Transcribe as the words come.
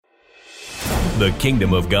The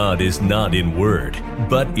kingdom of God is not in word,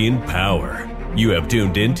 but in power. You have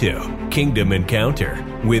tuned into Kingdom Encounter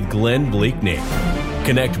with Glenn Bleakney.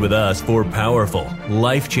 Connect with us for powerful,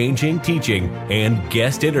 life-changing teaching and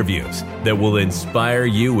guest interviews that will inspire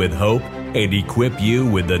you with hope and equip you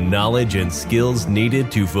with the knowledge and skills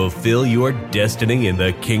needed to fulfill your destiny in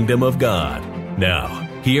the kingdom of God. Now,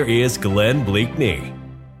 here is Glenn Bleakney.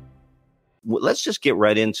 Let's just get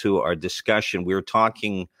right into our discussion. We were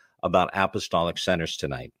talking about Apostolic Centers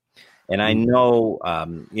tonight. And I know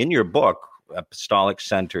in your book, Apostolic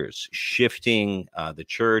Centers, Shifting the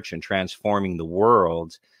Church and Transforming the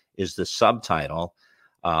World is the subtitle.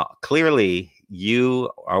 Clearly,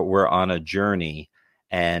 were on a journey,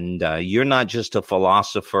 and you're not just a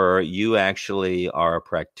philosopher. You actually are a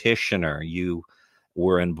practitioner. You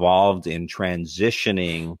were involved in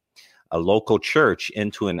transitioning a local church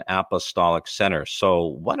into an apostolic center. So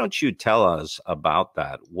why don't you tell us about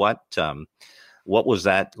that? What was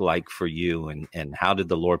that like for you, and how did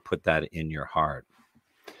the Lord put that in your heart?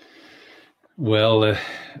 Well,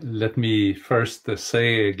 let me first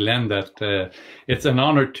say, Glenn, that it's an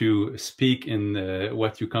honor to speak in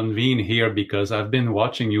what you convene here, because I've been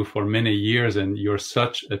watching you for many years, and you're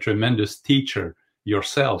such a tremendous teacher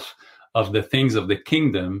yourself of the things of the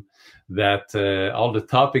kingdom that all the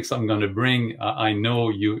topics I'm going to bring, I know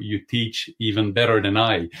you teach even better than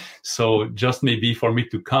I. So just maybe for me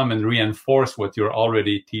to come and reinforce what you're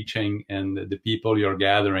already teaching and the people you're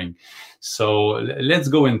gathering. So let's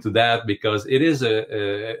go into that, because it is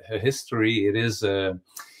a history. It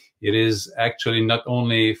is actually not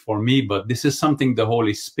only for me, but this is something the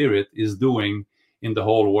Holy Spirit is doing in the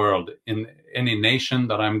whole world, in any nation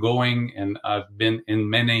that I'm going, and I've been in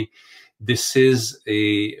many. This is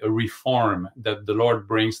a reform that the Lord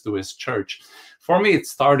brings to his church. For me, it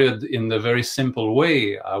started in a very simple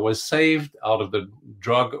way. I was saved out of the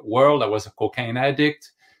drug world. I was a cocaine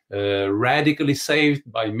addict, radically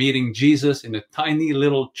saved by meeting Jesus in a tiny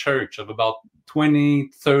little church of about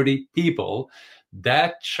 20, 30 people.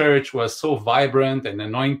 That church was so vibrant and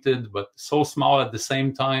anointed, but so small at the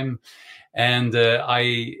same time. And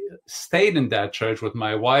I stayed in that church with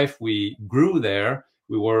my wife. We grew there.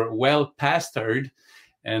 We were well pastored,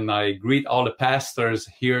 and I greet all the pastors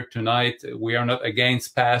here tonight. We are not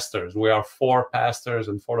against pastors. We are for pastors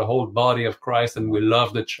and for the whole body of Christ, and we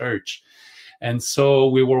love the church. And so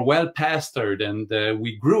we were well pastored, and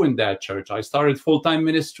we grew in that church. I started full-time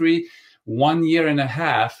ministry 1.5 years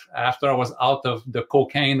after I was out of the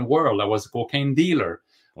cocaine world. I was a cocaine dealer.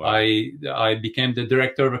 Wow. I became the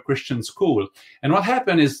director of a Christian school. And what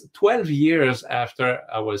happened is 12 years after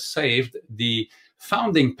I was saved, the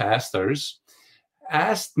founding pastors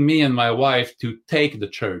asked me and my wife to take the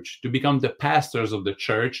church, to become the pastors of the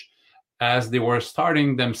church, as they were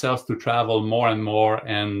starting themselves to travel more and more,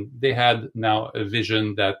 and they had now a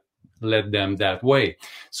vision that led them that way.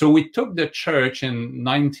 So we took the church in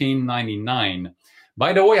 1999.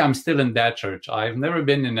 By the way, I'm still in that church. I've never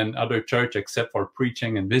been in another church except for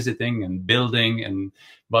preaching and visiting and building,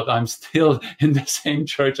 but I'm still in the same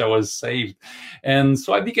church I was saved. And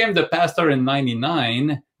so I became the pastor in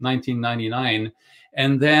 1999,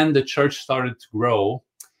 and then the church started to grow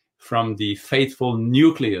from the faithful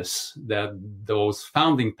nucleus that those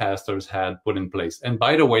founding pastors had put in place. And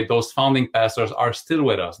by the way, those founding pastors are still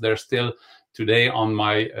with us. They're still today on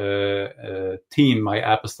my team, my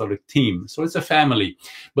apostolic team. So it's a family.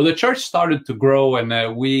 But the church started to grow,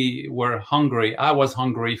 and we were hungry. I was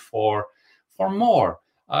hungry for more.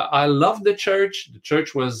 I loved the church. The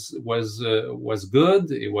church was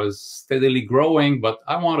good. It was steadily growing, but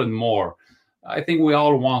I wanted more. I think we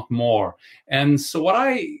all want more. And so what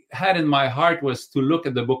I had in my heart was to look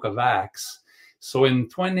at the book of Acts. So in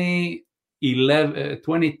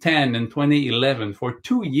 2010 and 2011, for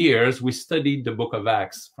 2 years, we studied the book of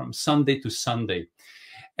Acts from Sunday to Sunday.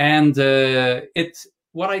 And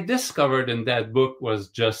what I discovered in that book was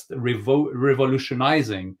just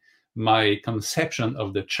revolutionizing my conception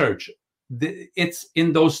of the church. It's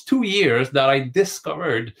in those 2 years that I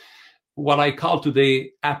discovered what I call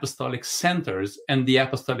today apostolic centers and the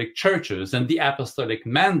apostolic churches and the apostolic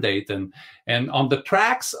mandate. And on the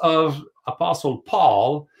tracks of Apostle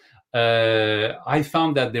Paul, I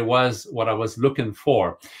found that there was what I was looking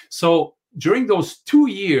for. So during those 2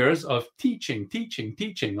 years of teaching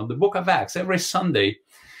on the book of Acts every Sunday,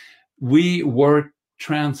 we were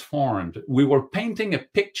transformed. We were painting a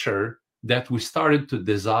picture that we started to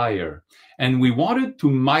desire, and we wanted to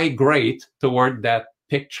migrate toward that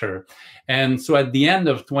picture. And so at the end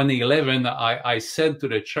of 2011, I said to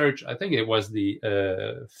the church, I think it was the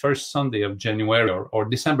first Sunday of January or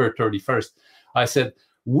December 31st, I said,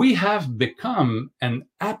 we have become an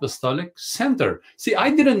apostolic center. See,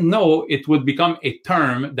 I didn't know it would become a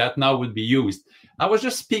term that now would be used. I was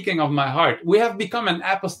just speaking of my heart. We have become an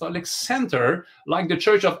apostolic center, like the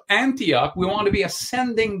Church of Antioch. We want to be a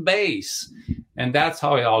sending base. And that's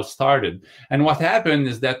how it all started. And what happened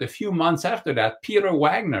is that a few months after that, Peter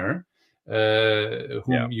Wagner,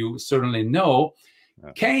 whom you certainly know,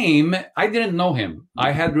 came. I didn't know him.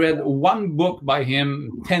 I had read one book by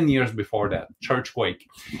him 10 years before that, Churchquake.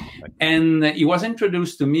 And he was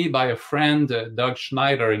introduced to me by a friend, Doug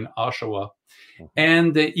Schneider in Oshawa.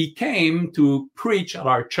 And he came to preach at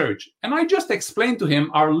our church. And I just explained to him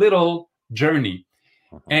our little journey.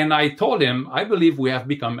 And I told him, I believe we have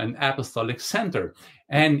become an apostolic center.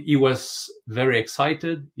 And he was very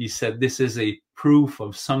excited. He said, this is a proof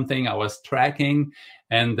of something I was tracking.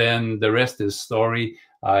 And then the rest is story.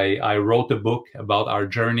 I wrote a book about our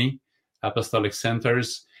journey, Apostolic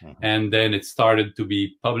Centers. And then it started to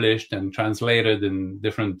be published and translated in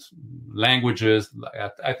different languages.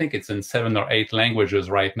 I think it's in 7 or 8 languages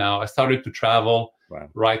right now. I started to travel,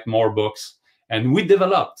 write more books. And we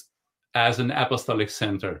developed as an apostolic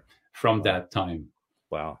center from that time.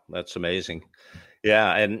 Wow, that's amazing.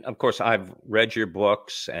 Yeah, and of course, I've read your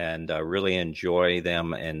books and really enjoy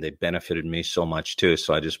them, and they benefited me so much too.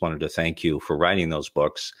 So I just wanted to thank you for writing those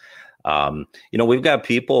books. We've got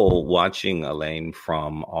people watching, Alain,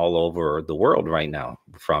 from all over the world right now,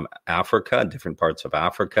 from Africa, different parts of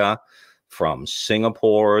Africa, from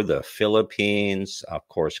Singapore, the Philippines, of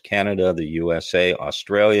course, Canada, the USA,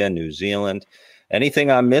 Australia, New Zealand.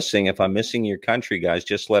 Anything I'm missing, if I'm missing your country, guys,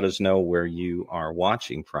 just let us know where you are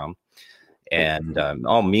watching from. And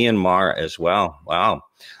Myanmar as well. Wow.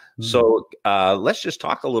 So let's just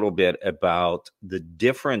talk a little bit about the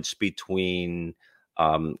difference between,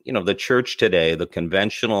 the church today, the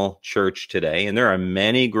conventional church today. And there are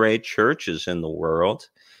many great churches in the world.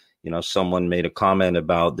 Someone made a comment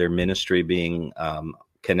about their ministry being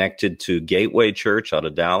connected to Gateway Church out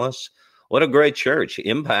of Dallas. What a great church,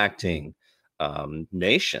 impacting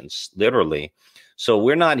nations, literally. So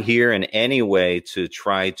we're not here in any way to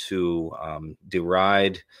try to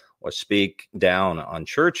deride or speak down on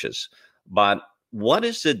churches. But what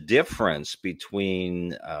is the difference between,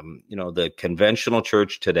 the conventional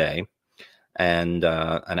church today and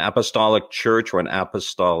an apostolic church or an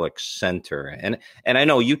apostolic center? And I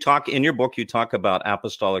know you talk in your book, you talk about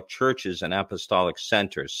apostolic churches and apostolic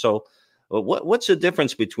centers. So what's the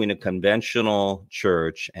difference between a conventional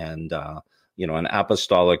church and an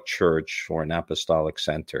apostolic church or an apostolic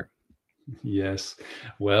center? Yes.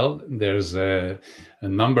 Well, there's a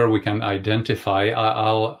number we can identify.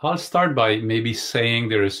 I'll start by maybe saying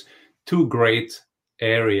there's 2 great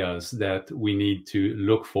areas that we need to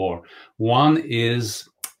look for. One is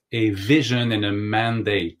a vision and a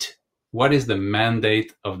mandate. What is the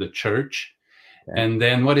mandate of the church? Okay. And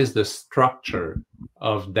then what is the structure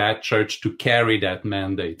of that church to carry that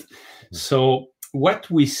mandate? Mm-hmm. So what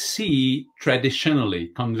we see traditionally,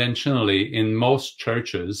 conventionally in most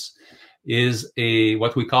churches is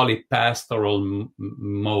what we call a pastoral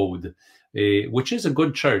mode, which is a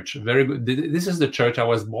good church, very good. This is the church I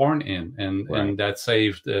was born in, and that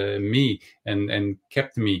saved me and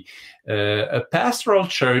kept me. A pastoral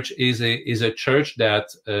church is a church that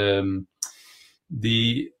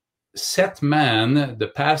the set man, the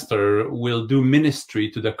pastor, will do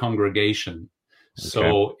ministry to the congregation. Okay.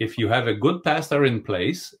 So if you have a good pastor in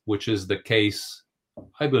place, which is the case,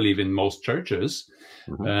 I believe, in most churches,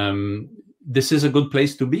 this is a good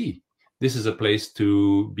place to be. This is a place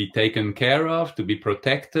to be taken care of, to be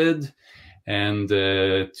protected, and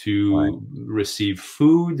to receive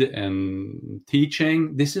food and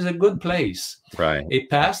teaching. This is a good place. Right. A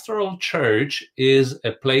pastoral church is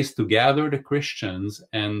a place to gather the Christians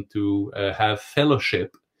and to have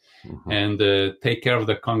fellowship and take care of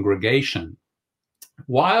the congregation.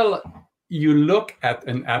 While you look at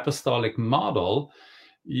an apostolic model,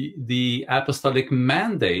 the apostolic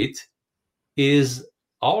mandate is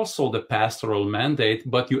also the pastoral mandate,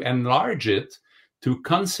 but you enlarge it to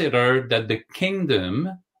consider that the kingdom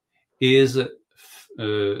is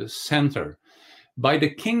center. By the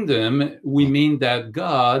kingdom, we mean that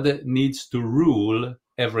God needs to rule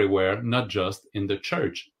everywhere, not just in the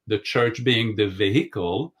church being the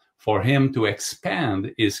vehicle for him to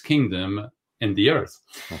expand his kingdom in the earth.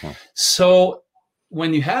 So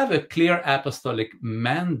when you have a clear apostolic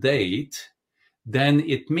mandate, then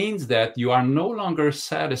it means that you are no longer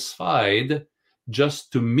satisfied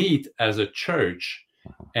just to meet as a church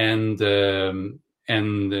and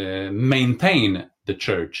maintain the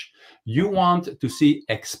church. You want to see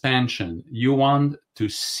expansion. You want to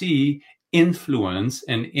see influence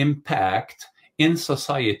and impact in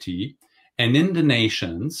society and in the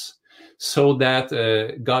nations, so that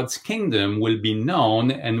God's kingdom will be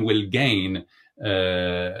known and will gain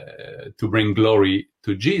to bring glory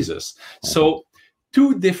to Jesus. So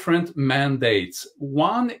 2 different mandates.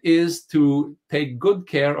 One is to take good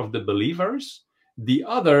care of the believers. The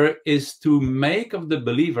other is to make of the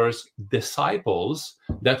believers disciples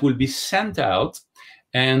that will be sent out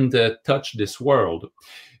and touch this world.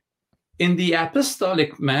 In the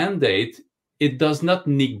apostolic mandate, it does not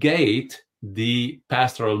negate the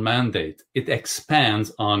pastoral mandate. It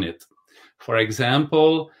expands on it. For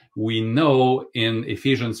example, we know in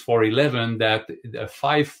Ephesians 4:11 that a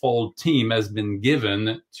 5-fold team has been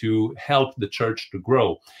given to help the church to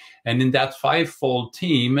grow. And in that 5-fold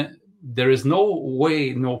team, there is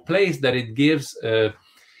no place that it gives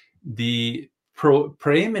the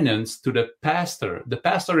preeminence to the pastor. The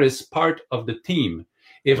pastor is part of the team.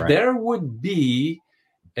 If there would be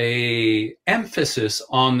a emphasis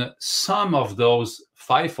on some of those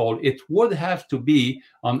 5-fold, it would have to be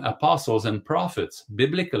on apostles and prophets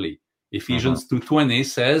biblically. Ephesians 2:20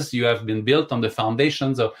 says you have been built on the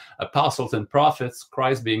foundations of apostles and prophets,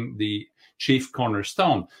 Christ being the chief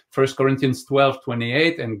cornerstone. 1 Corinthians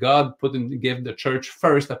 12:28, and God gave the church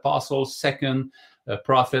first apostles, second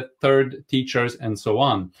prophet, third teachers, and so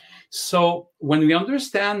on. So when we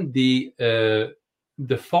understand the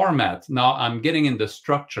format, now I'm getting in the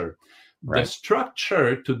structure. The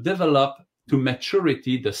structure to develop to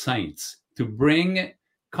maturity the saints, to bring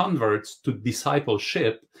converts to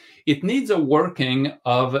discipleship, it needs a working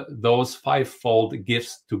of those 5-fold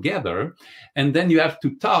gifts together. And then you have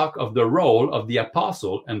to talk of the role of the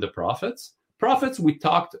apostle and the prophets. Prophets, we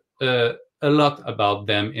talked a lot about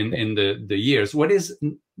them in the years. What is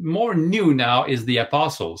more new now is the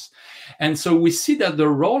apostles. And so we see that the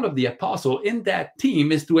role of the apostle in that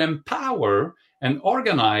team is to empower and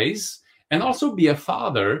organize and also be a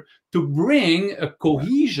father to bring a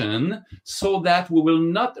cohesion so that we will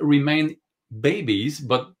not remain babies,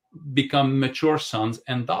 but become mature sons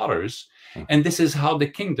and daughters. And this is how the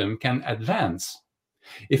kingdom can advance.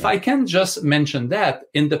 If I can just mention that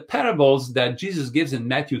in the parables that Jesus gives in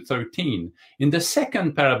Matthew 13, in the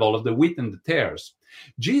second parable of the wheat and the tares,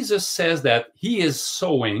 Jesus says that he is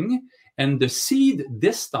sowing, and the seed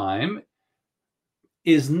this time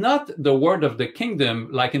is not the word of the kingdom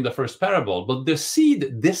like in the first parable, but the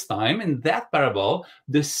seed this time in that parable,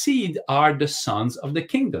 the seed are the sons of the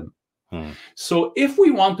kingdom. So if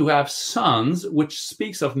we want to have sons, which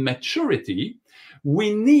speaks of maturity,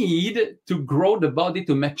 we need to grow the body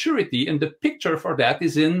to maturity. And the picture for that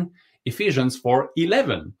is in Ephesians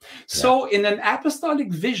 4:11. So in an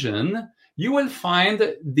apostolic vision, you will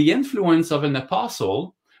find the influence of an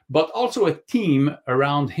apostle, but also a team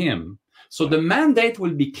around him. So the mandate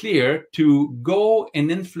will be clear to go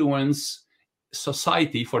and influence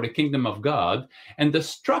society for the kingdom of God. And the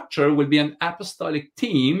structure will be an apostolic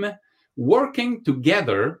team working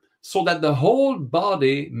together so that the whole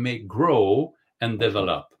body may grow and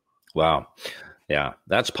develop. Wow. Yeah,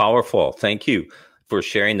 that's powerful. Thank you for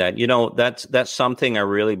sharing that. You know, that's something I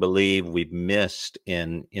really believe we've missed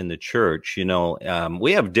in the church. You know,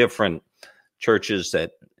 we have different churches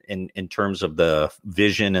that in terms of the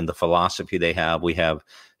vision and the philosophy they have. We have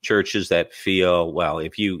churches that feel, well,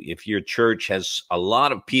 if your church has a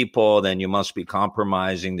lot of people, then you must be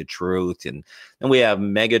compromising the truth. And then we have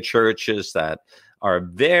mega churches that are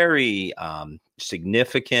very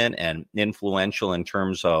significant and influential in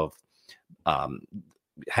terms of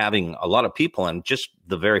having a lot of people, and just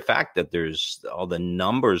the very fact that there's all the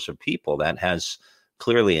numbers of people that has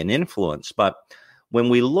clearly an influence. But when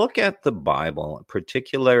we look at the Bible,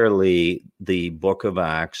 particularly the book of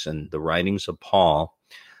Acts and the writings of Paul,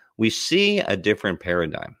 we see a different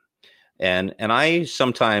paradigm. And I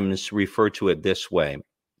sometimes refer to it this way.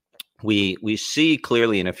 We see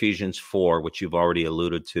clearly in Ephesians 4, which you've already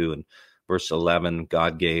alluded to, in verse 11,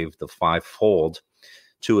 God gave the 5-fold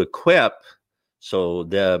to equip so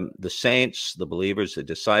the saints, the believers, the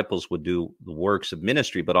disciples would do the works of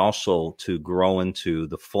ministry, but also to grow into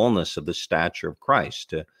the fullness of the stature of Christ,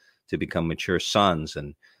 to become mature sons.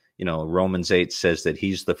 And, you know, Romans 8 says that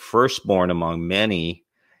he's the firstborn among many,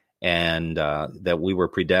 and that we were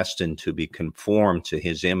predestined to be conformed to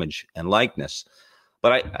his image and likeness.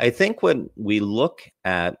 But I think when we look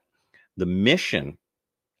at the mission,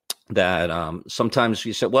 that sometimes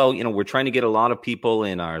we say, well, you know, we're trying to get a lot of people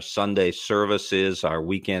in our Sunday services, our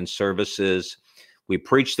weekend services. We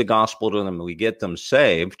preach the gospel to them, we get them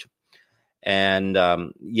saved. And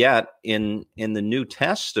yet in the New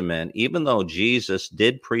Testament, even though Jesus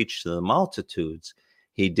did preach to the multitudes,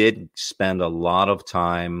 he did spend a lot of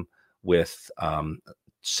time with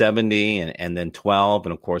 70 and then 12,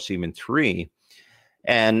 and of course, even 3.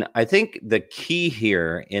 And I think the key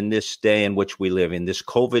here in this day in which we live, in this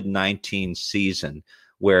COVID-19 season,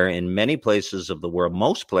 where in many places of the world,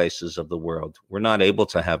 most places of the world, we're not able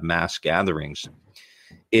to have mass gatherings,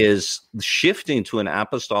 is shifting to an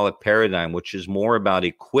apostolic paradigm, which is more about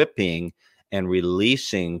equipping and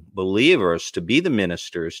releasing believers to be the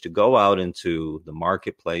ministers, to go out into the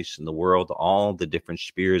marketplace in the world, all the different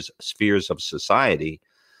spheres of society,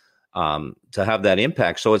 to have that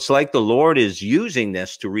impact. So it's like the Lord is using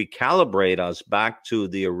this to recalibrate us back to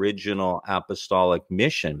the original apostolic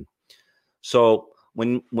mission. So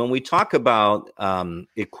when we talk about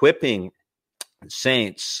equipping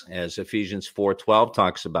saints, as Ephesians 4:12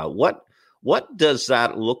 talks about, what does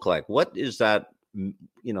that look like? What is that?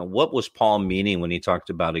 What was Paul meaning when he talked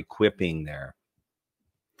about equipping there?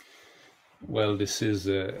 Well, this is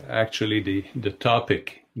actually the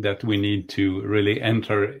topic that we need to really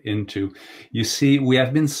enter into. You see, we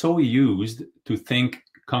have been so used to think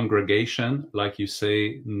congregation, like you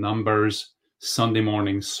say, numbers, Sunday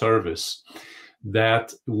morning service,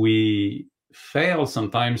 that we fail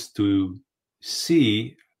sometimes to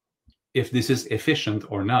see if this is efficient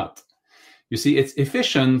or not. You see, it's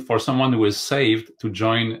efficient for someone who is saved to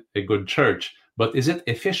join a good church, but is it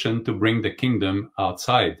efficient to bring the kingdom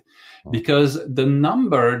outside? Because the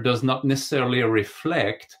number does not necessarily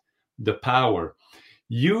reflect the power.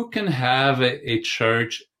 You can have a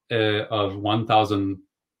church of 1,000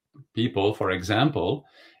 people, for example,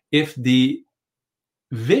 if the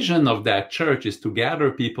vision of that church is to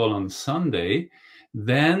gather people on Sunday,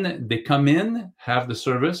 then they come in, have the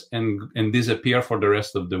service, and disappear for the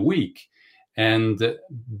rest of the week, and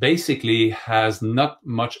basically has not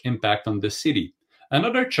much impact on the city.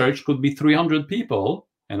 Another church could be 300 people,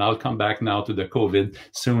 and I'll come back now to the COVID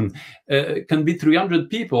soon, can be 300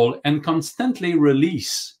 people and constantly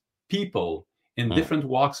release people in different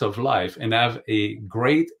walks of life and have a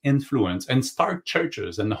great influence and start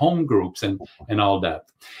churches and home groups and all that.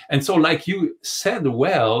 And so, like you said,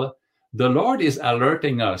 well, the Lord is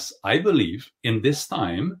alerting us, I believe, in this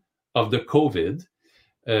time of the COVID,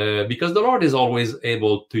 because the Lord is always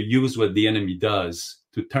able to use what the enemy does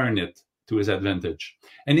to turn it to his advantage.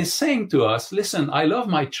 And he's saying to us, listen, I love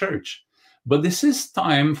my church, but this is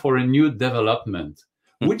time for a new development.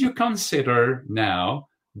 Would you consider now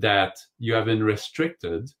that you have been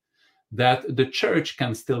restricted, that the church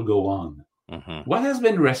can still go on? What has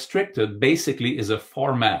been restricted basically is a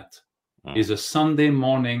format, is a Sunday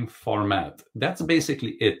morning format. That's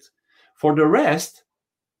basically it. For the rest,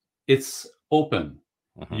 it's open.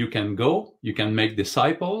 You can go, you can make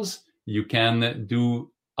disciples, you can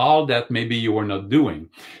do all that maybe you were not doing.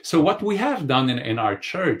 So what we have done in our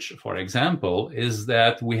church, for example, is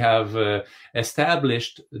that we have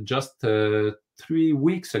established just 3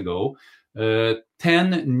 weeks ago 10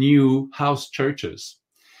 new house churches.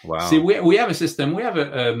 Wow. See, we have a system. We have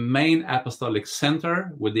a main apostolic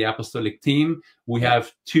center with the apostolic team. We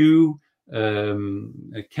have 2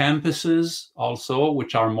 campuses also,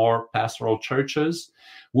 which are more pastoral churches.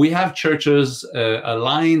 We have churches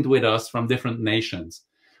aligned with us from different nations.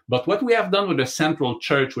 But what we have done with the central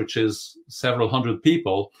church, which is several hundred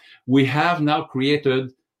people, we have now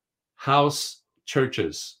created house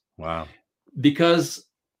churches. Wow. Because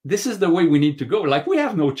this is the way we need to go. Like, we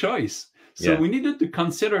have no choice. So we needed to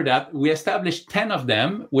consider that. We established 10 of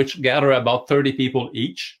them, which gather about 30 people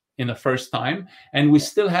each in the first time. And we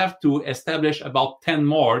still have to establish about 10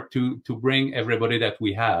 more to bring everybody that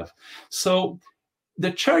we have. So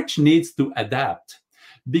the church needs to adapt,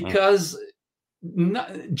 because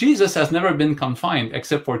Jesus has never been confined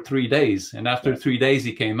except for 3 days. And after 3 days,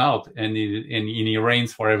 he came out and he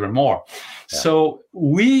reigns forevermore. Yeah. So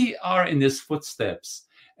we are in his footsteps.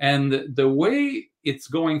 And the way it's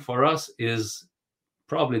going for us is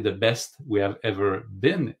probably the best we have ever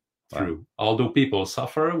been through. Wow. Although people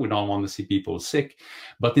suffer, we don't want to see people sick.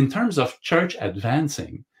 But in terms of church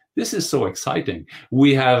advancing, this is so exciting.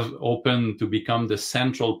 We have opened to become the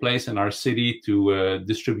central place in our city to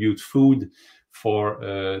distribute food for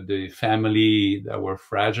the family that were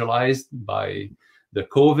fragilized by the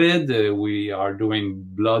COVID. We are doing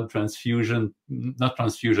blood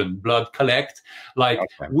collect.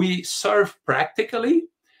 We serve practically,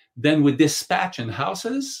 then we dispatch in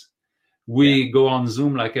houses. We go on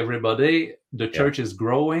Zoom like everybody. The church is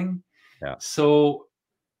growing. Yeah. So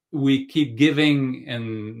we keep giving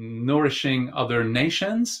and nourishing other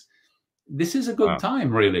nations. This is a good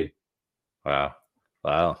time, really. Wow.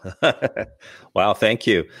 Wow. Thank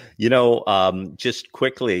you. Just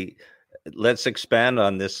quickly, let's expand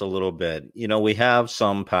on this a little bit. We have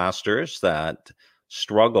some pastors that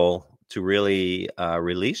struggle to really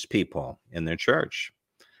release people in their church.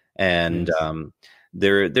 And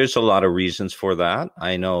Yes. there's a lot of reasons for that.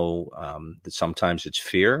 I know that sometimes it's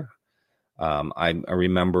fear. I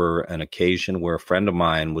remember an occasion where a friend of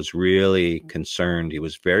mine was really concerned. He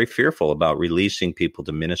was very fearful about releasing people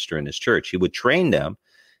to minister in his church. He would train them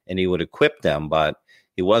and he would equip them, but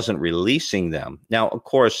he wasn't releasing them. Now, of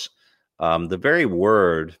course, the very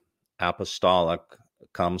word apostolic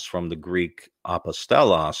comes from the Greek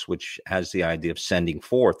apostelos, which has the idea of sending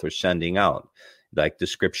forth or sending out. Like the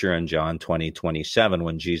scripture in John 20:27,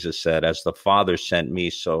 when Jesus said, as the Father sent me,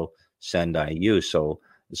 so send I you. So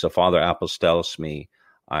as the Father apostellos me,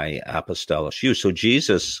 I apostellos you. So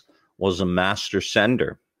Jesus was a master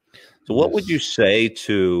sender. So what would you say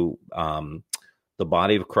to the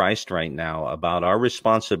body of Christ right now about our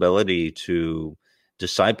responsibility to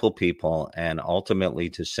disciple people and ultimately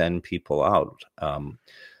to send people out?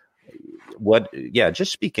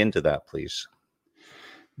 Just speak into that, please.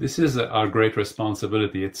 This is our great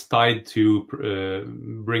responsibility. It's tied to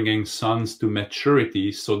bringing sons to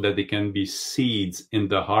maturity so that they can be seeds in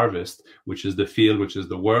the harvest, which is the field, which is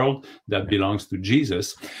the world that belongs to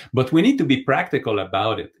Jesus. But we need to be practical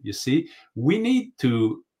about it. You see, we need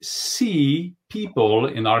to see people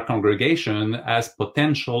in our congregation as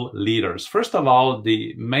potential leaders. First of all,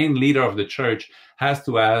 the main leader of the church has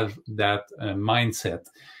to have that mindset.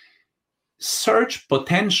 Search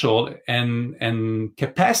potential and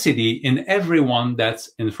capacity in everyone that's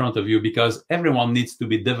in front of you, because everyone needs to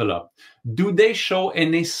be developed. Do they show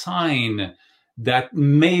any sign that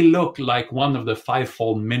may look like one of the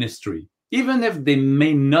fivefold ministry? Even if they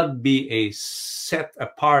may not be a set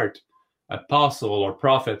apart apostle or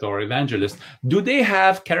prophet or evangelist, do they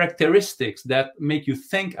have characteristics that make you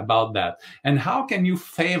think about that? And how can you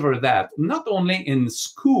favor that, not only in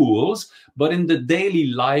schools, but in the daily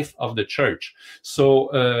life of the church? So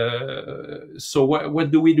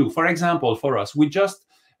what do we do? For example, for us, we just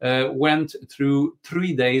went through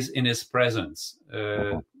 3 days in his presence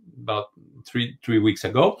about three weeks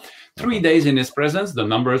ago. 3 days in his presence. The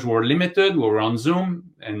numbers were limited. We were on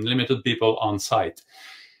Zoom and limited people on site.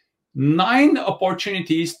 9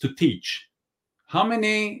 opportunities to teach. How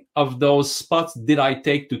many of those spots did I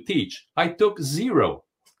take to teach? I took 0.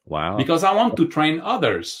 Wow. Because I want to train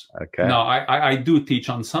others. Okay. No, I do teach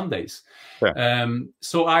on Sundays. Sure.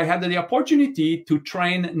 So I had the opportunity to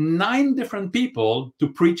train 9 different people to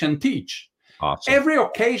preach and teach. Awesome. Every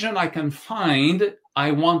occasion I can find,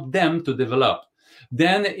 I want them to develop.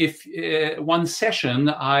 Then if one session,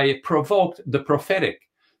 I provoked the prophetic.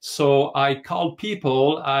 So I called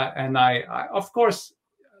people and I, of course,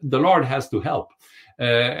 the Lord has to help.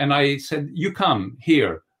 And I said, you come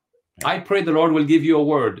here. I pray the Lord will give you a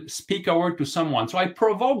word, speak a word to someone. So I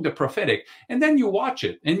provoke the prophetic, and then you watch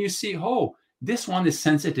it and you see, oh, this one is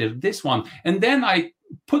sensitive, this one. And then I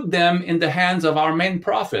put them in the hands of our main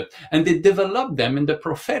prophet, and they develop them in the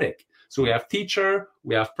prophetic. So we have teacher,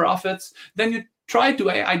 we have prophets. Then you try to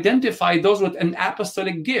identify those with an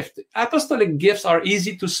apostolic gift. Apostolic gifts are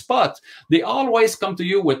easy to spot. They always come to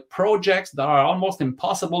you with projects that are almost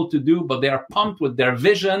impossible to do, but they are pumped with their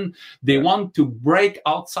vision. They want to break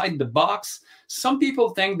outside the box. Some people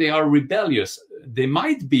think they are rebellious. They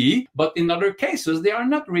might be, but in other cases, they are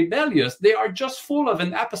not rebellious. They are just full of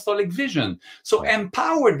an apostolic vision. So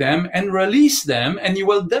empower them and release them, and you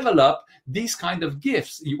will develop these kind of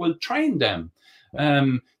gifts. You will train them.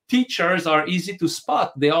 Teachers are easy to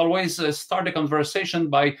spot. They always start a conversation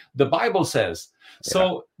by the Bible says.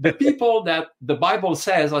 So the people that the Bible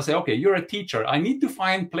says, I say, okay, you're a teacher. I need to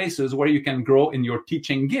find places where you can grow in your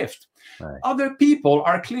teaching gift. Right. Other people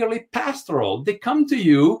are clearly pastoral. They come to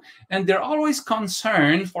you and they're always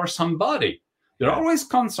concerned for somebody. They're always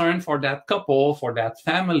concerned for that couple, for that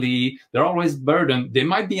family. They're always burdened. They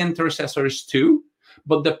might be intercessors too,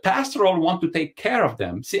 but the pastoral want to take care of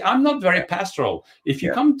them. See, I'm not very pastoral. If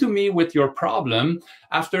you come to me with your problem,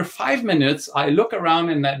 after 5 minutes, I look around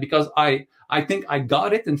and because I think I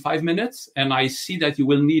got it in 5 minutes, and I see that you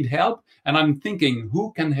will need help. And I'm thinking,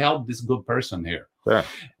 who can help this good person here? Sure.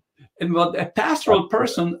 And what a pastoral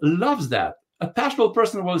person loves that. A pastoral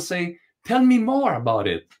person will say, tell me more about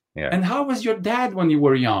it. Yeah. And how was your dad when you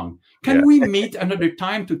were young? Can we meet another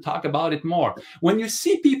time to talk about it more? When you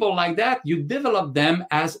see people like that, you develop them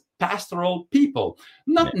as pastoral people,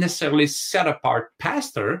 not necessarily set apart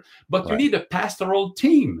pastor, but you need a pastoral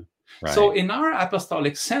team. Right. So in our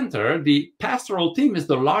Apostolic Center, the pastoral team is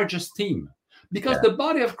the largest team because the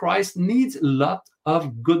body of Christ needs a lot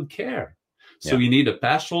of good care. So you need a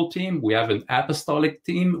pastoral team. We have an apostolic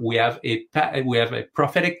team. We have a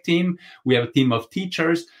prophetic team. We have a team of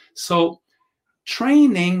teachers. So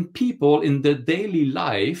training people in the daily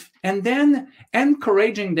life, and then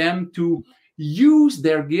encouraging them to use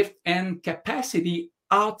their gift and capacity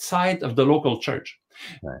outside of the local church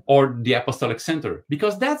or the Apostolic Center,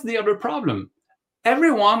 because that's the other problem.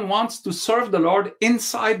 Everyone wants to serve the Lord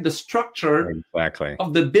inside the structure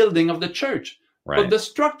of the building of the church. But the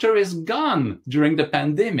structure is gone during the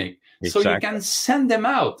pandemic. So you can send them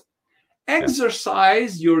out.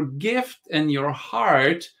 Exercise your gift and your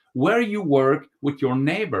heart where you work with your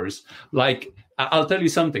neighbors. Like, I'll tell you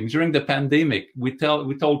something. During the pandemic, we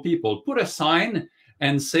told people, put a sign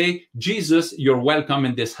and say, Jesus, you're welcome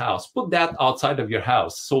in this house. Put that outside of your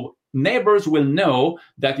house. So neighbors will know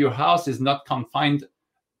that your house is not confined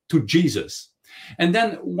to Jesus. And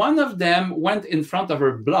then one of them went in front of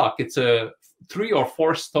her block. It's a 3 or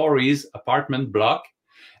 4 stories apartment block.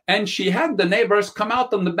 And she had the neighbors come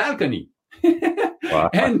out on the balcony. Wow.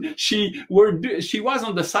 And she was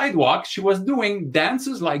on the sidewalk. She was doing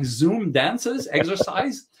dances, like Zoom dances,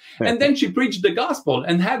 exercise. And then she preached the gospel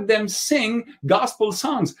and had them sing gospel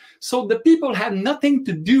songs. So the people had nothing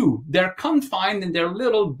to do. They're confined in their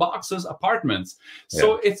little boxes, apartments.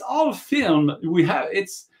 So it's all film.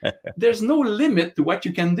 There's no limit to what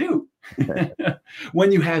you can do.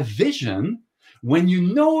 When you have vision, when you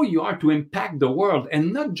know you are to impact the world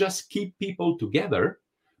and not just keep people together,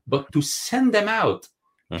 but to send them out,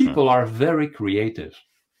 people are very creative.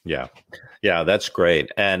 Yeah, that's great.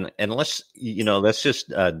 And let's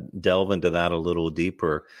just delve into that a little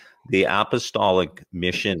deeper. The apostolic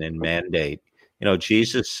mission and mandate.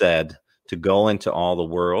 Jesus said to go into all the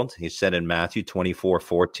world. He said in Matthew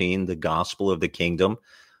 24:14, the gospel of the kingdom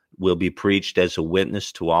will be preached as a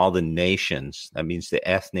witness to all the nations. That means the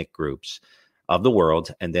ethnic groups of the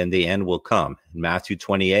world, and then the end will come. In Matthew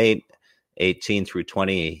 28:18 through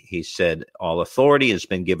 20, he said, all authority has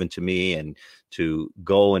been given to me, and to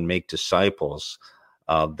go and make disciples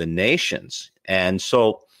of the nations. And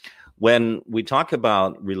so when we talk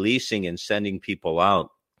about releasing and sending people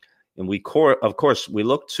out, and of course, we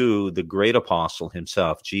look to the great apostle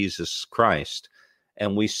himself, Jesus Christ,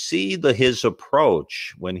 and we see his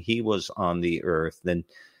approach when he was on the earth. Then,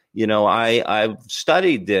 I've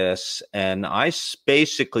studied this, and I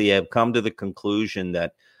basically have come to the conclusion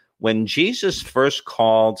that when Jesus first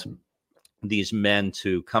called these men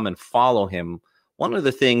to come and follow him, one of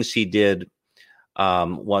the things he did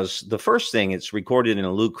was the first thing, it's recorded in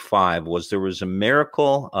Luke 5, was there was a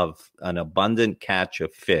miracle of an abundant catch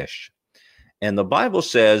of fish. And the Bible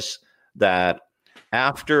says that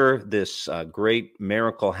after this great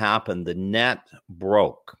miracle happened, the net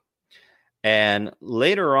broke. And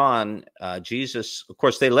later on, Jesus, of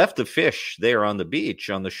course, they left the fish there on the beach,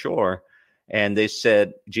 on the shore. And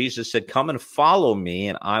Jesus said, come and follow me,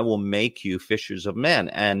 and I will make you fishers of men.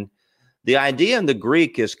 And the idea in the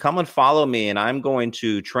Greek is, come and follow me, and I'm going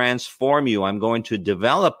to transform you. I'm going to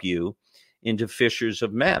develop you into fishers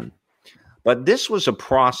of men. But this was a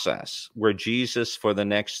process where Jesus, for the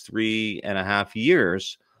next 3.5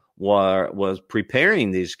 years, was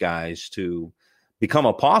preparing these guys to become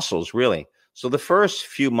apostles, really. So the first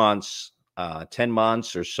few months, 10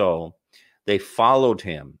 months or so, they followed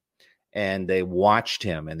him. And they watched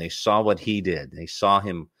him, and they saw what he did. They saw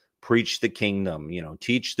him preach the kingdom,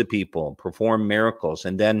 teach the people, perform miracles.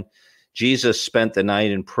 And then Jesus spent the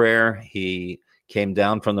night in prayer. He came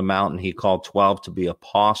down from the mountain. He called 12 to be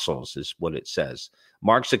apostles, is what it says.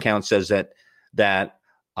 Mark's account says that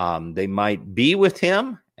they might be with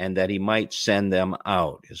him, and that he might send them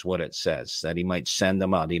out, is what it says, that he might send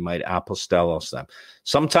them out. He might apostolos them.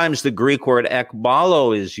 Sometimes the Greek word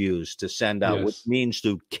ekbalo is used to send out, which means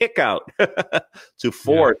to kick out, to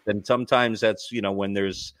force. Yeah. And sometimes that's, when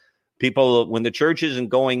there's people, when the church isn't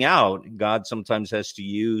going out, God sometimes has to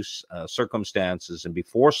use circumstances and be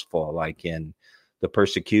forceful, like in the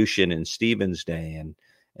persecution in Stephen's day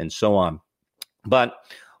and so on. But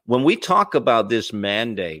when we talk about this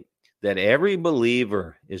mandate, that every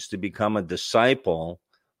believer is to become a disciple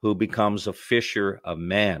who becomes a fisher of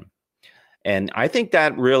men. And I think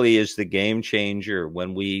that really is the game changer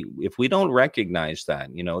if we don't recognize that,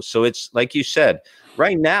 So it's like you said,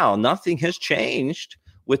 right now, nothing has changed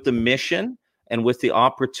with the mission and with the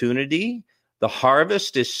opportunity. The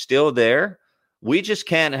harvest is still there. We just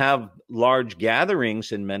can't have large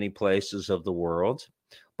gatherings in many places of the world,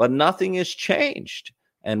 but nothing has changed.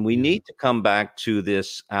 And we need to come back to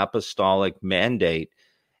this apostolic mandate.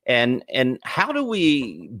 And how do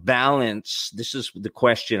we balance? This is the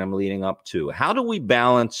question I'm leading up to. How do we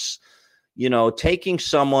balance, taking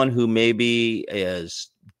someone who maybe is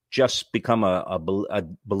just become a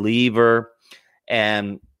believer,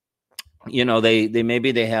 and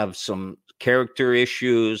they have some character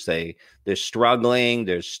issues. They're struggling.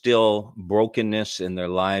 There's still brokenness in their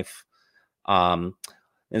life. And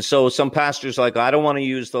so some pastors are like, I don't want to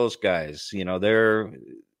use those guys.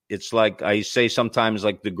 It's like I say sometimes,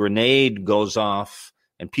 like the grenade goes off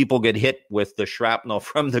and people get hit with the shrapnel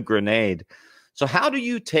from the grenade. So how do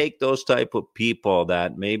you take those type of people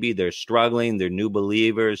that maybe they're struggling, they're new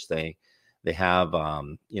believers, they have,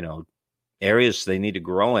 areas they need to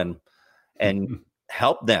grow in, and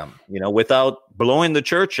help them, without blowing the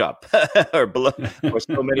church up or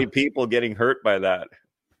so many people getting hurt by that?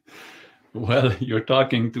 Well, you're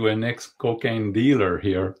talking to an ex-cocaine dealer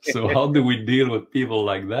here. So how do we deal with people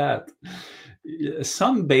like that?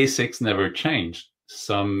 Some basics never change.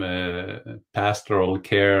 Some pastoral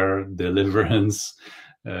care, deliverance,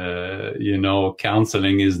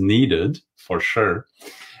 counseling is needed for sure.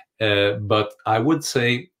 But I would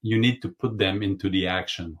say you need to put them into the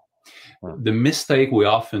action. The mistake we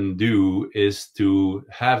often do is to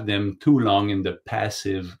have them too long in the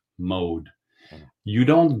passive mode. You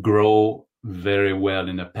don't grow very well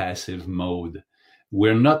in a passive mode.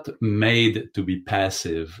 We're not made to be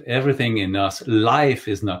passive. Everything in us, life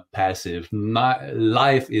is not passive.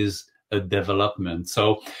 Life is a development.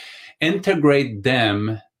 So integrate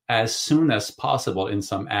them as soon as possible in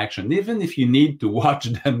some action, even if you need to watch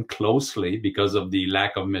them closely because of the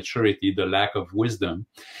lack of maturity, the lack of wisdom,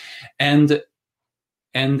 and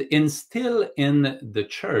instill in the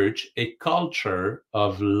church a culture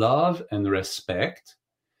of love and respect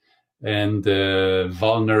and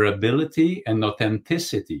vulnerability and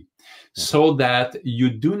authenticity, so that you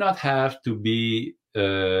do not have to be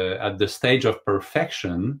at the stage of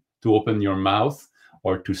perfection to open your mouth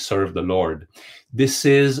or to serve the Lord. This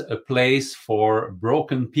is a place for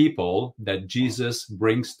broken people that Jesus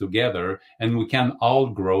brings together, and we can all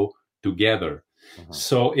grow together.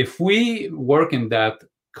 So if we work in that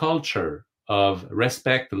culture of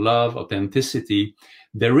respect, love, authenticity,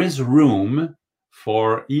 there is room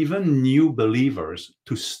for even new believers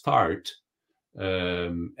to start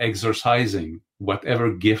exercising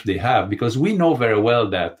whatever gift they have, because we know very well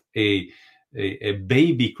that a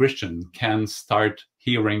baby Christian can start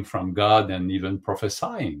hearing from God and even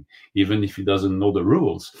prophesying, even if he doesn't know the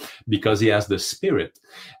rules, because he has the Spirit.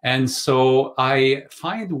 And so I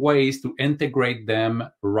find ways to integrate them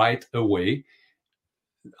right away.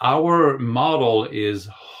 Our model is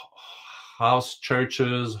house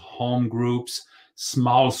churches, home groups,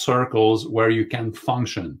 small circles where you can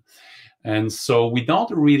function. And so we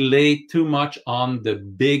don't relay too much on the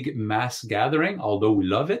big mass gathering, although we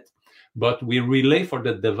love it, but we relay for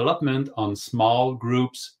the development on small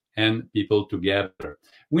groups and people together.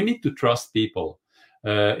 We need to trust people.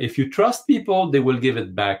 If you trust people, they will give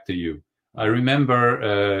it back to you. I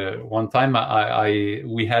remember one time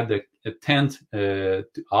we had a tent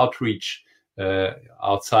outreach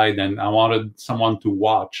outside, and I wanted someone to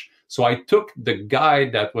watch. So I took the guy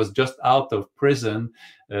that was just out of prison,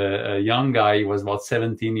 a young guy, he was about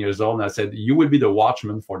 17 years old, and I said, you will be the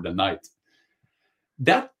watchman for the night.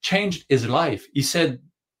 That changed his life. He said,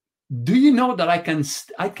 do you know that I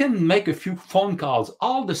can make a few phone calls,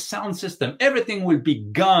 all the sound system, everything will be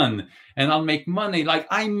gone, and I'll make money. Like,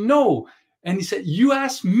 I know. And he said, you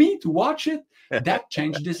asked me to watch it? That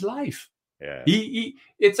changed his life. Yeah.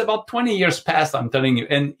 It's about 20 years past, I'm telling you,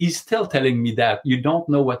 and he's still telling me that. You don't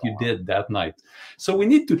know what you did that night. So we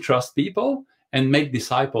need to trust people and make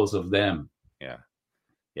disciples of them.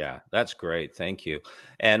 Yeah, that's great. Thank you.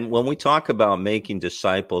 And when we talk about making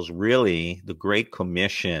disciples, really the Great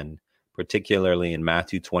Commission, particularly in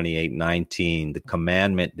Matthew 28:19, the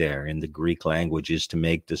commandment there in the Greek language is to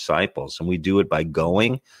make disciples. And we do it by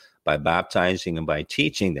going, by baptizing, and by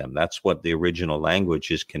teaching them. That's what the original language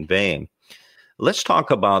is conveying. Let's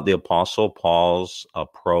talk about the Apostle Paul's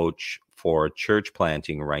approach for church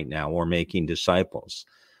planting right now, or making disciples.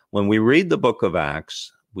 When we read the book of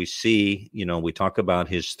Acts, we see, we talk about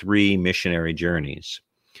his 3 missionary journeys.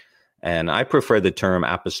 And I prefer the term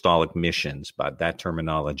apostolic missions, but that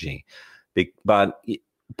terminology. But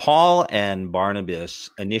Paul and Barnabas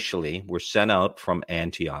initially were sent out from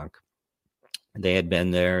Antioch. They had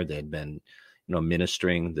been there. They had been,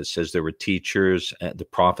 ministering. That says there were teachers, the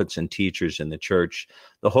prophets and teachers in the church.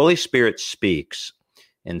 The Holy Spirit speaks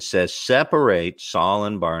and says, separate Saul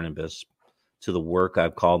and Barnabas to the work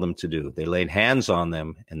I've called them to do. They laid hands on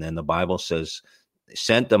them, and then the Bible says they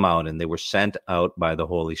sent them out, and they were sent out by the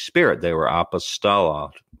Holy Spirit. They were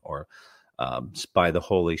apostolate, or by the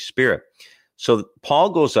Holy Spirit. So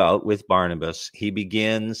Paul goes out with Barnabas. He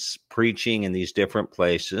begins preaching in these different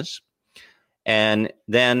places. And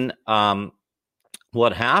then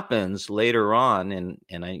what happens later on, and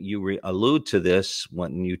you allude to this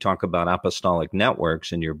when you talk about apostolic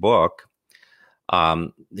networks in your book,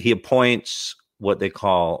 he appoints what they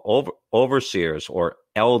call overseers or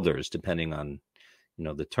elders, depending on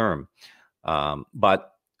the term.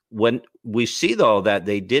 But when we see, though, that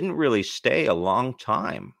they didn't really stay a long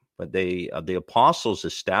time, but the apostles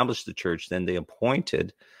established the church, then they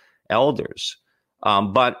appointed elders.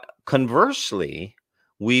 But conversely,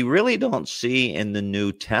 we really don't see in the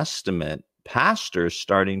New Testament pastors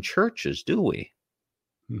starting churches, do we?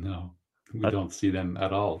 No, we don't see them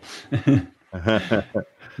at all.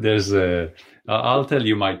 I'll tell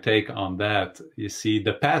you my take on that. You see,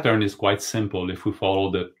 the pattern is quite simple. If we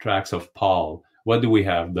follow the tracks of Paul, what do we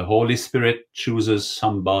have? The Holy Spirit chooses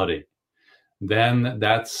somebody. Then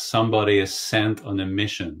that somebody is sent on a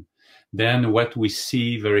mission. Then what we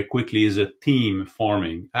see very quickly is a team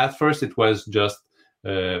forming. At first, it was just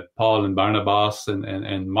Paul and Barnabas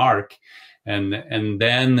and Mark. And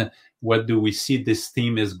then what do we see? This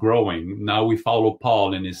team is growing. Now we follow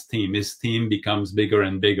Paul and his team. His team becomes bigger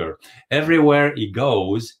and bigger. Everywhere he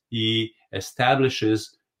goes, he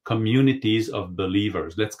establishes communities of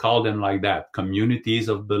believers. Let's call them like that, communities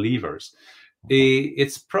of believers.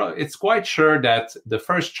 It's quite sure that the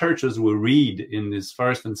first churches we read in his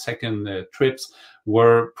first and second trips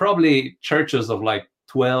were probably churches of like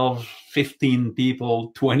 12, 15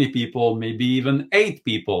 people, 20 people, maybe even 8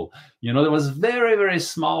 people. There was very, very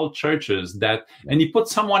small churches and he put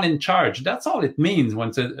someone in charge. That's all it means when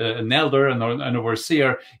it's an elder and an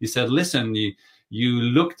overseer. He said, listen, you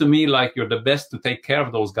look to me like you're the best to take care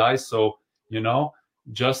of those guys. So,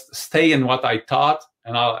 just stay in what I taught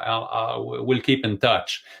and we'll keep in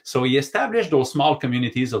touch. So he established those small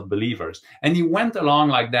communities of believers and he went along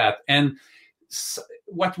like that. And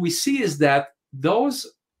what we see is that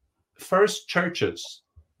those first churches,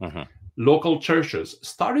 local churches,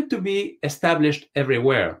 started to be established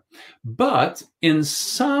everywhere. But in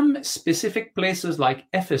some specific places like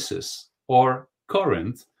Ephesus or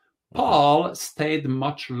Corinth, Paul stayed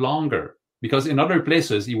much longer, because in other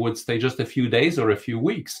places he would stay just a few days or a few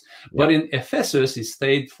weeks. But in Ephesus, he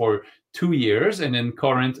stayed for 2 years, and in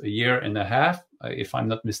Corinth, 1.5 years, if I'm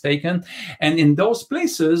not mistaken. And in those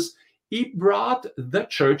places, he brought the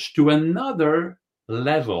church to another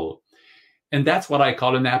level. And that's what I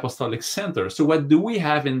call an apostolic center. So what do we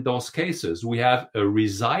have in those cases? We have a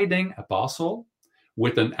residing apostle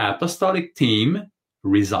with an apostolic team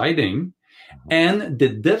residing, and they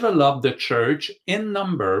develop the church in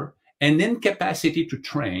number and in capacity to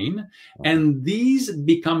train. And these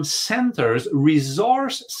become centers,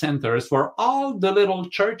 resource centers for all the little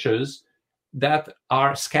churches that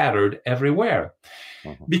are scattered everywhere.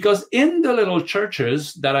 Because in the little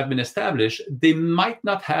churches that have been established, they might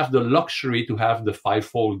not have the luxury to have the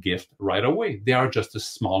fivefold gift right away. They are just a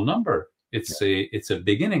small number. It's a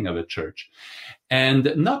beginning of a church.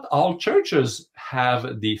 And not all churches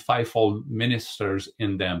have the fivefold ministers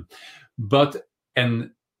in them. But a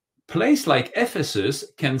place like Ephesus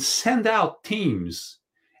can send out teams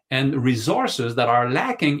and resources that are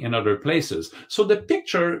lacking in other places. So the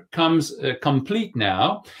picture comes complete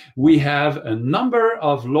now. We have a number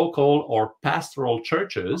of local or pastoral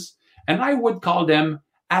churches, and I would call them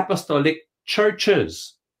apostolic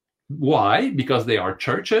churches. Why? Because they are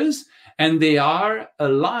churches, and they are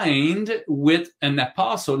aligned with an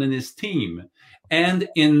apostle and his team, and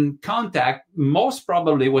in contact, most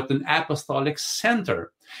probably, with an apostolic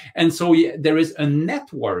center. And so there is a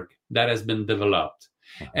network that has been developed.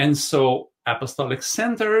 And so apostolic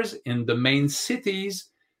centers in the main cities,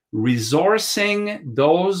 resourcing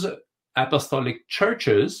those apostolic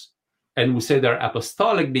churches, and we say they're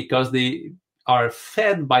apostolic because they are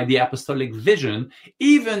fed by the apostolic vision.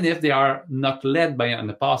 Even if they are not led by an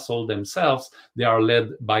apostle themselves, they are led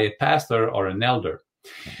by a pastor or an elder.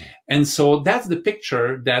 And so that's the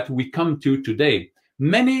picture that we come to today.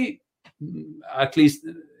 Many, at least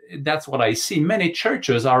that's what I see, many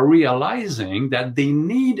churches are realizing that they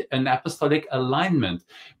need an apostolic alignment,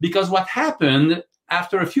 because what happened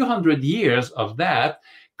after a few hundred years of that,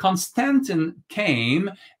 Constantine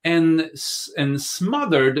came and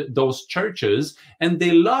smothered those churches, and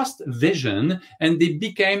they lost vision, and they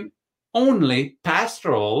became only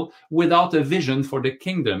pastoral without a vision for the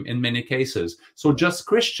kingdom in many cases. So just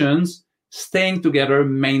Christians staying together,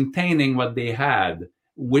 maintaining what they had,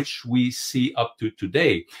 which we see up to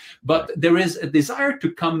today. But there is a desire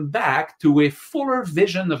to come back to a fuller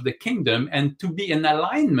vision of the kingdom and to be in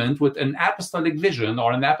alignment with an apostolic vision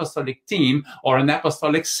or an apostolic team or an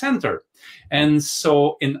apostolic center. And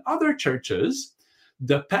so in other churches,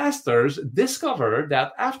 the pastors discover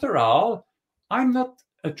that, after all, I'm not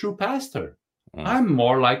a true pastor. I'm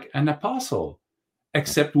more like an apostle,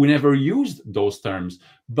 except we never used those terms.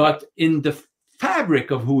 But in the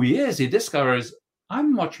fabric of who he is, he discovers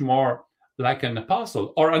I'm much more like an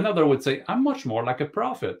apostle. Or another would say, I'm much more like a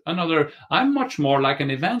prophet. Another, I'm much more like an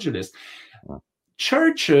evangelist.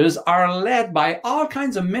 Churches are led by all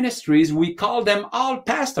kinds of ministries. We call them all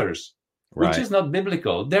pastors, which is not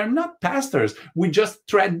biblical. They're not pastors. We just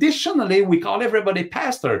traditionally, we call everybody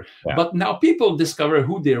pastor. Yeah. But now people discover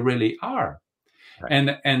who they really are.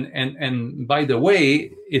 Right. And by the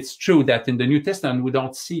way, it's true that in the New Testament, we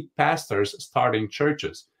don't see pastors starting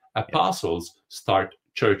churches. Apostles start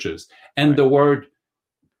churches. And the word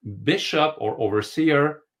bishop or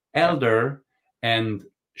overseer, elder, and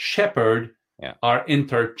shepherd are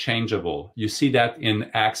interchangeable. You see that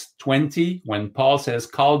in Acts 20, when Paul says,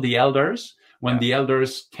 call the elders. When the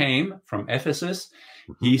elders came from Ephesus,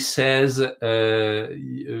 he says, watch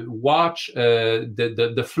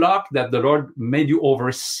the flock that the Lord made you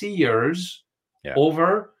overseers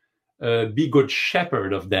over, be good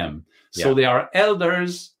shepherd of them. So they are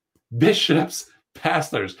elders, bishops,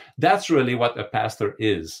 pastors. That's really what a pastor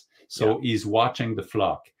is. So he's watching the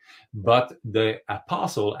flock. But the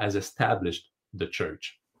apostle has established the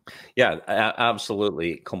church. Yeah,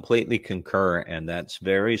 absolutely. Completely concur. And that's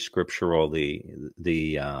very scriptural, the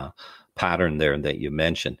pattern there that you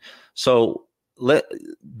mentioned. So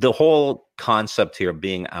the whole concept here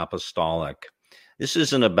being apostolic, this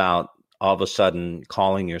isn't about all of a sudden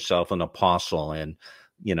calling yourself an apostle and,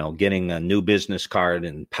 getting a new business card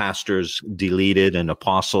and pastors deleted and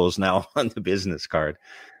apostles now on the business card.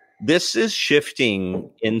 This is shifting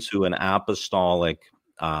into an apostolic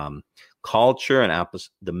culture and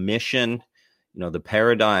the mission, the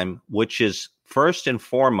paradigm, which is first and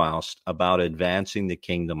foremost about advancing the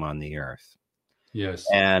kingdom on the earth. Yes.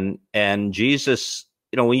 And Jesus,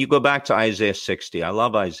 when you go back to Isaiah 60, I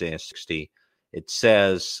love Isaiah 60. It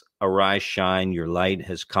says, arise, shine, your light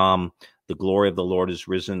has come. The glory of the Lord is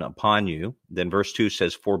risen upon you. Then verse 2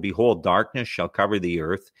 says, for behold, darkness shall cover the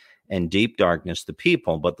earth, and deep darkness the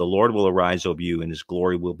people, but the Lord will arise over you, and his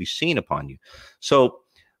glory will be seen upon you. So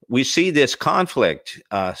we see this conflict.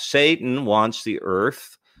 Satan wants the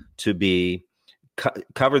earth to be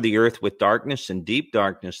cover the earth with darkness, and deep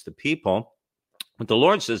darkness the people. But the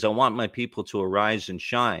Lord says, I want my people to arise and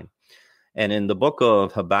shine. And in the book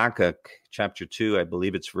of Habakkuk, chapter 2, I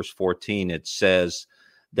believe it's verse 14, it says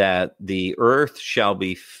that the earth shall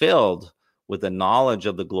be filled with the knowledge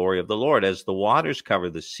of the glory of the Lord as the waters cover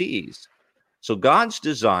the seas. So God's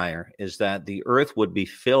desire is that the earth would be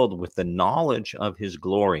filled with the knowledge of his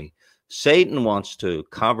glory. Satan wants to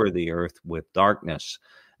cover the earth with darkness.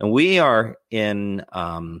 And we are in,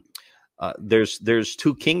 there's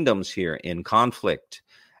two kingdoms here in conflict.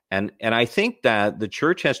 And I think that the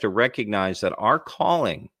church has to recognize that our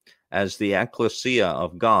calling as the ecclesia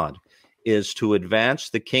of God is to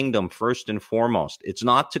advance the kingdom first and foremost. It's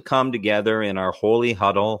not to come together in our holy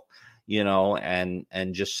huddle, and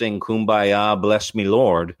just sing Kumbaya, bless me,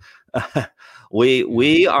 Lord.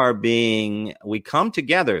 We come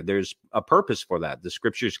together. There's a purpose for that. The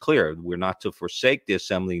scripture is clear. We're not to forsake the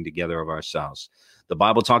assembling together of ourselves. The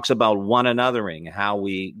Bible talks about one anothering, how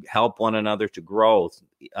we help one another to grow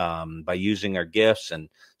by using our gifts and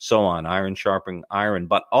so on, iron sharpening iron.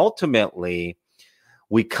 But ultimately,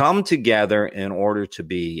 we come together in order to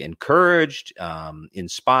be encouraged,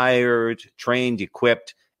 inspired, trained,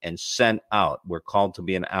 equipped, and sent out. We're called to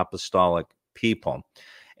be an apostolic people.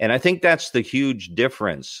 And I think that's the huge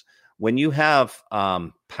difference. When you have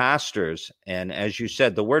pastors, and as you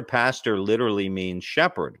said, the word pastor literally means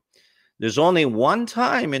shepherd. There's only one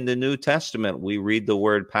time in the New Testament we read the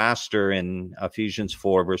word pastor in Ephesians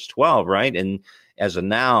 4, verse 12, right? And as a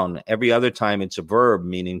noun, every other time it's a verb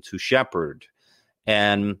meaning to shepherd.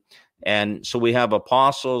 And so we have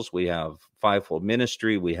apostles, we have fivefold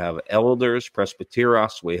ministry, we have elders,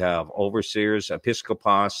 presbyteros, we have overseers,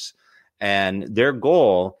 episkopos, and their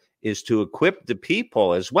goal is to equip the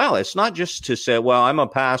people as well. It's not just to say, well, I'm a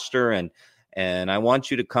pastor and I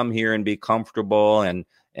want you to come here and be comfortable and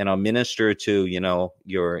I'll minister to,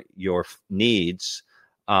 your needs.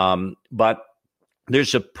 But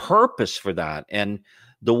there's a purpose for that. And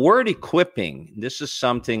the word equipping, this is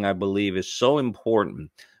something I believe is so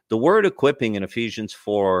important. The word equipping in Ephesians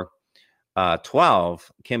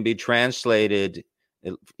 4:12 can be translated,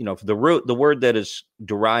 the word that is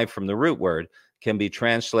derived from the root word can be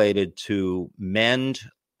translated to mend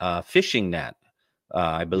fishing net.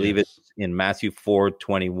 I believe it's in Matthew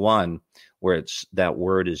 4:21 where that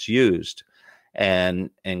word is used,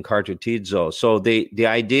 and kartotizo. So the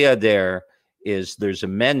idea there is there's a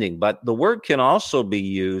mending, but the word can also be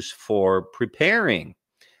used for preparing.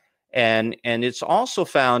 And it's also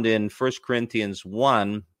found in 1 Corinthians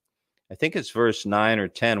 1, I think it's verse 9 or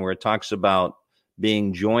 10, where it talks about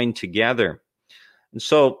being joined together. And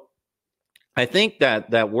so I think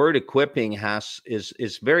that word equipping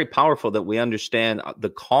is very powerful, that we understand the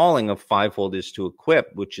calling of fivefold is to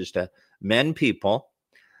equip, which is to mend people,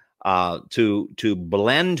 to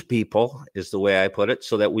blend people is the way I put it,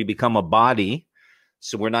 so that we become a body.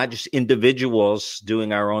 So we're not just individuals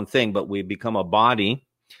doing our own thing, but we become a body,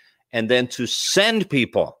 and then to send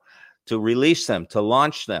people, to release them, to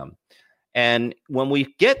launch them. And when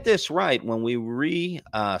we get this right, when we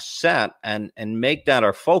reset and make that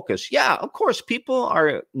our focus, yeah, of course,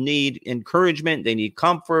 people need encouragement, they need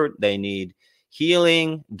comfort, they need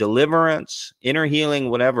healing, deliverance, inner healing,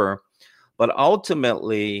 whatever. But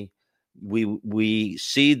ultimately, we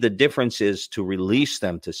see the difference is to release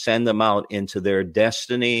them, to send them out into their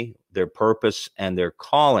destiny, their purpose, and their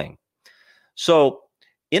calling. So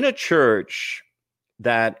in a church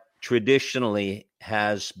that traditionally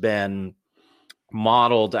has been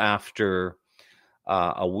modeled after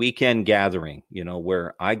a weekend gathering,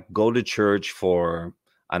 where I go to church for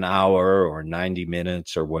an hour or 90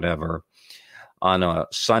 minutes or whatever on a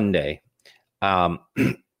Sunday.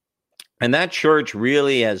 And that church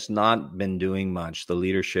really has not been doing much, the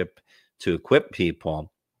leadership, to equip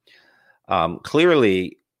people.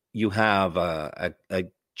 Clearly, you have a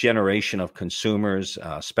generation of consumers,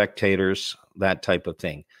 spectators, that type of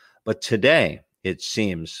thing. But today, it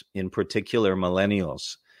seems, in particular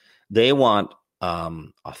millennials, they want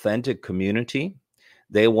authentic community.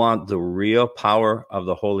 They want the real power of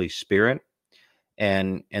the Holy Spirit,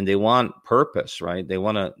 and they want purpose, right? They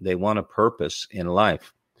want a purpose in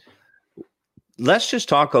life. Let's just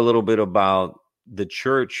talk a little bit about the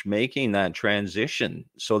church making that transition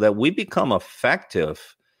so that we become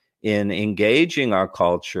effective in engaging our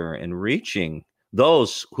culture and reaching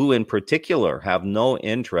those who in particular have no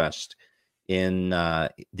interest in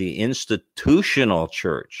the institutional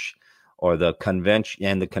church or the convention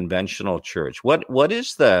and the conventional church. What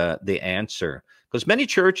is the answer? Because many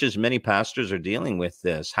churches, many pastors are dealing with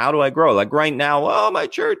this. How do I grow? Like right now, my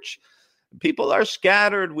church, people are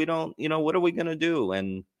scattered. We don't, what are we going to do?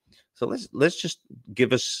 And so let's just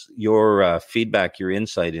give us your feedback, your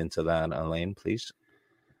insight into that, Alain, please.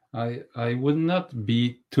 I would not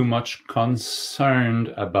be too much concerned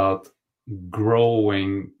about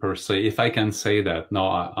growing per se, if I can say that. No,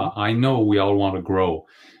 I know we all want to grow,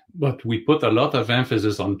 but we put a lot of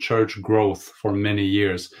emphasis on church growth for many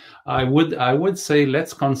years. I would say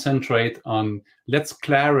let's concentrate on, let's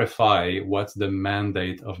clarify what's the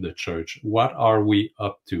mandate of the church. What are we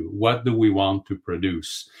up to? What do we want to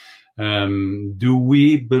produce? Do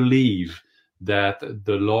we believe that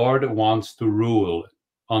the Lord wants to rule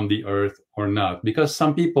on the earth or not? Because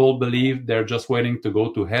some people believe they're just waiting to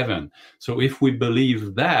go to heaven. So if we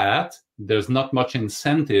believe that, there's not much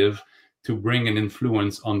incentive to bring an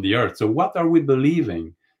influence on the earth. So what are we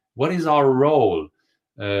believing? What is our role?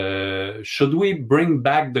 Should we bring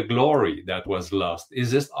back the glory that was lost?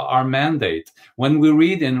 Is this our mandate? When we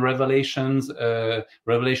read in Revelation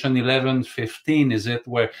 11:15, is it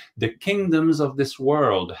where the kingdoms of this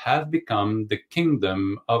world have become the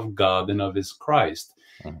kingdom of God and of his Christ?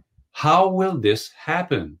 How will this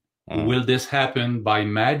happen? Will this happen by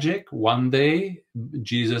magic? One day,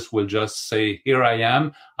 Jesus will just say, here I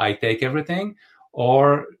am, I take everything.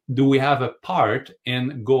 Or do we have a part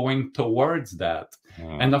in going towards that?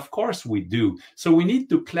 And of course we do. So we need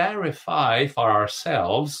to clarify for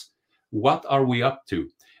ourselves, what are we up to?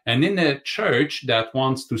 And in a church that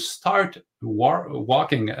wants to start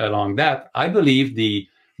walking along that, I believe the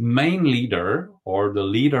main leader or the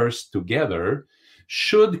leaders together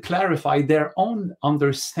should clarify their own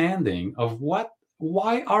understanding of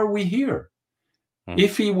why are we here?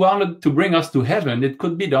 If he wanted to bring us to heaven, it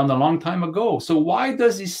could be done a long time ago. So why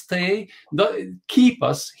does he keep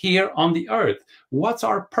us here on the earth? What's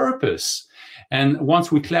our purpose? And once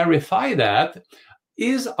we clarify that,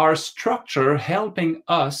 is our structure helping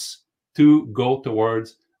us to go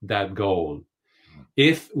towards that goal?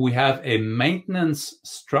 If we have a maintenance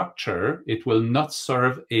structure, it will not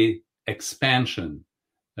serve a expansion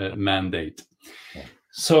mandate.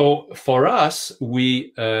 So for us,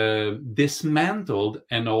 we dismantled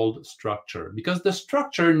an old structure because the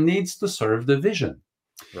structure needs to serve the vision.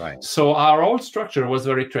 Right. So our old structure was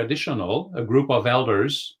very traditional, a group of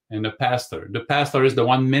elders and a pastor. The pastor is the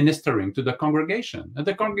one ministering to the congregation, and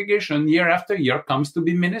the congregation year after year comes to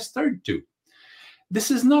be ministered to.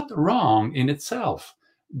 This is not wrong in itself,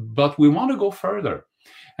 but we want to go further.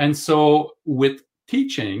 And so with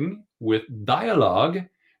teaching, with dialogue,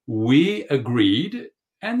 we agreed,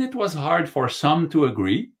 and it was hard for some to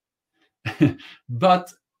agree,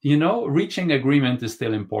 But, reaching agreement is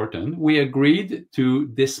still important. We agreed to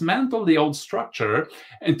dismantle the old structure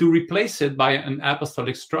and to replace it by an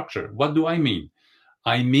apostolic structure. What do I mean?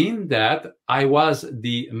 I mean that I was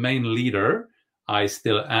the main leader. I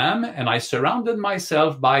still am. And I surrounded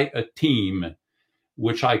myself by a team,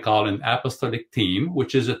 which I call an apostolic team,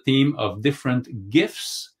 which is a team of different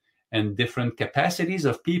gifts and different capacities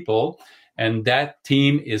of people. And that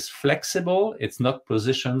team is flexible. It's not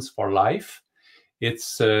positions for life.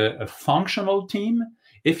 It's a functional team.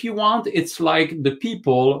 If you want, it's like the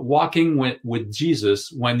people walking with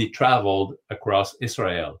Jesus when he traveled across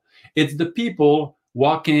Israel. It's the people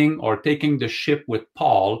walking or taking the ship with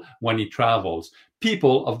Paul when he travels.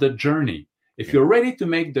 People of the journey. If you're ready to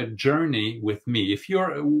make the journey with me, if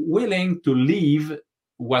you're willing to leave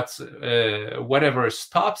whatever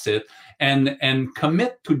stops it and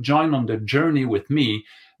commit to join on the journey with me,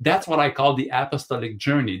 that's what I call the apostolic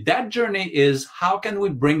journey. That journey is how can we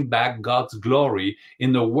bring back God's glory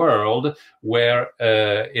in a world where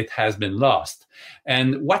it has been lost?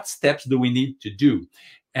 And what steps do we need to do?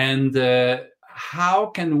 And how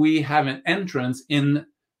can we have an entrance in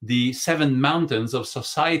the 7 mountains of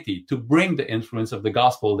society to bring the influence of the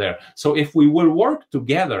gospel there? So if we will work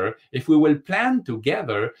together, if we will plan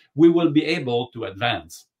together, we will be able to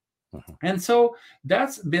advance. Mm-hmm. And so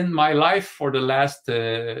that's been my life for the last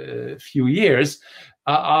few years.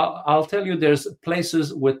 I'll tell you, there's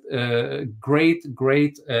places with great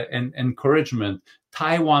encouragement.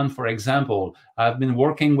 Taiwan, for example, I've been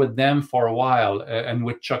working with them for a while and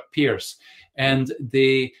with Chuck Pierce. And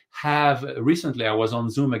they have, recently I was on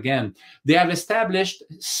Zoom again, they have established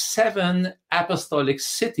 7 apostolic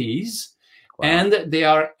cities. Wow. And they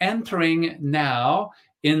are entering now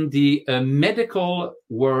in the medical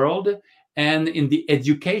world and in the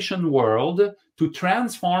education world to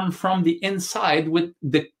transform from the inside with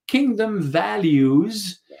the kingdom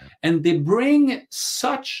values. And they bring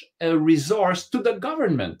such a resource to the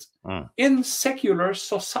government in secular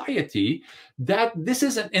society that this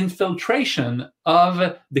is an infiltration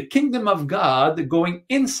of the kingdom of God going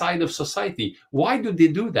inside of society. Why do they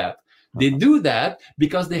do that? They do that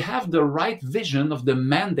because they have the right vision of the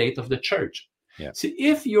mandate of the church. Yeah. See,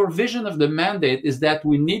 if your vision of the mandate is that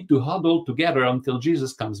we need to huddle together until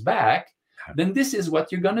Jesus comes back, then this is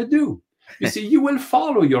what you're going to do. You see, you will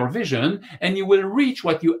follow your vision and you will reach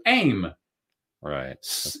what you aim. Right.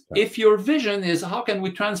 If your vision is how can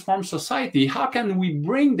we transform society? How can we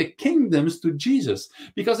bring the kingdoms to Jesus?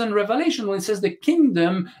 Because in Revelation, when it says the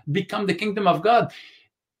kingdom become the kingdom of God,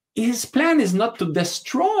 his plan is not to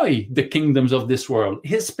destroy the kingdoms of this world.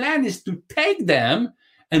 His plan is to take them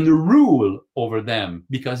and rule over them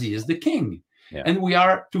because he is the king. Yeah. And we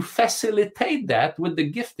are to facilitate that with the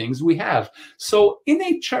giftings we have. So in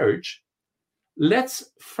a church,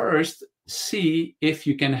 let's first see if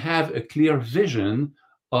you can have a clear vision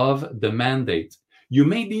of the mandate. You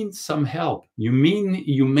may need some help. You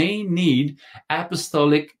may need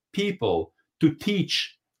apostolic people to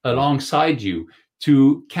teach alongside you,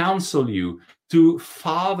 to counsel you, to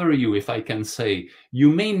father you, if I can say. You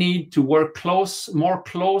may need to work more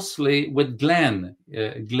closely with Glenn.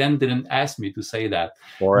 Glenn didn't ask me to say that.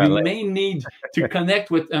 You may need to connect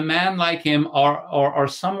with a man like him or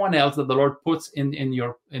someone else that the Lord puts in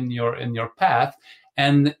your path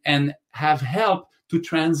and have help to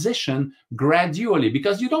transition gradually,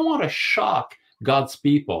 because you don't want to shock God's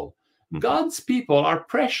people. God's people are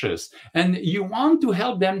precious, and you want to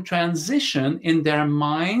help them transition in their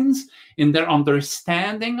minds, in their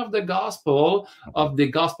understanding of the gospel of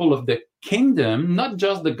the kingdom, not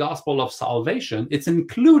just the gospel of salvation. It's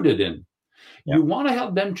included in. Yeah. You want to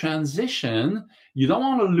help them transition. You don't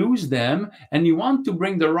want to lose them, and you want to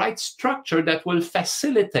bring the right structure that will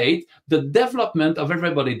facilitate the development of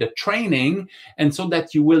everybody, the training, and so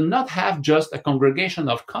that you will not have just a congregation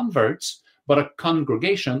of converts, but a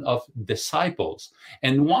congregation of disciples.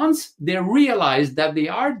 And once they realize that they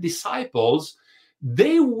are disciples,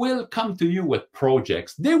 they will come to you with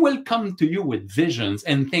projects. They will come to you with visions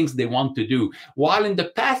and things they want to do. While in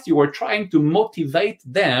the past you were trying to motivate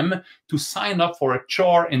them to sign up for a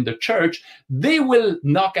chore in the church, they will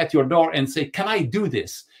knock at your door and say, can I do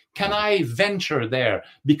this? Can I venture there?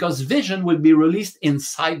 Because vision will be released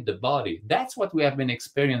inside the body. That's what we have been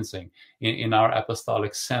experiencing in our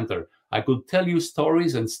Apostolic Center. I could tell you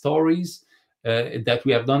stories and stories that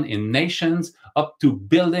we have done in nations, up to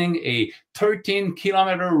building a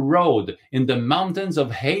 13-kilometer road in the mountains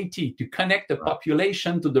of Haiti to connect the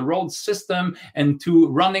population to the road system and to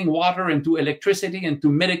running water and to electricity and to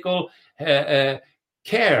medical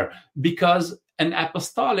care. Because an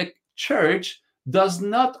apostolic church does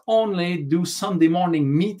not only do Sunday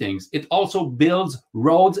morning meetings, it also builds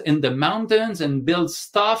roads in the mountains and builds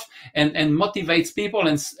stuff and motivates people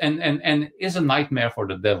and is a nightmare for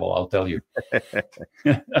the devil, I'll tell you.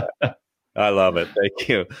 I love it. Thank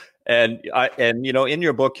you. And you know, in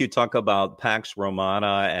your book, you talk about Pax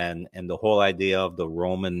Romana and the whole idea of the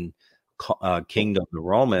Roman kingdom, the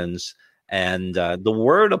Romans. And the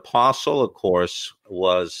word apostle, of course,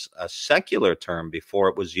 was a secular term before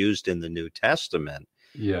it was used in the New Testament.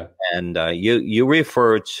 Yeah. And you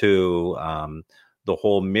refer to the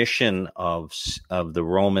whole mission of the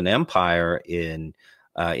Roman Empire in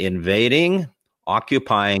invading,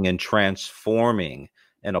 occupying, and transforming.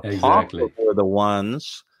 And apostles were the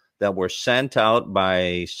ones that were sent out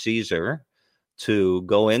by Caesar to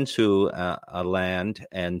go into a land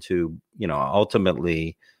and to, you know,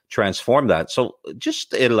 ultimately transform that. So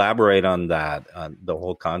just elaborate on that, the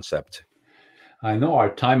whole concept. I know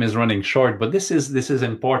our time is running short, but this is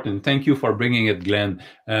important. Thank you for bringing it, Glenn.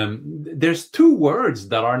 There's two words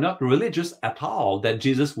that are not religious at all that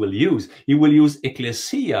Jesus will use. He will use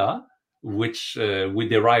ecclesia, which we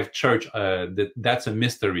derive church. That's a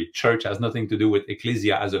mystery. Church has nothing to do with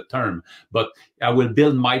ecclesia as a term. But I will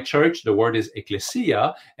build my church. The word is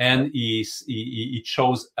ecclesia, and he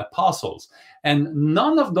chose apostles. And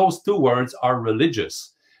none of those two words are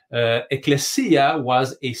religious. Ecclesia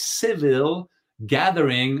was a civil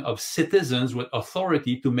gathering of citizens with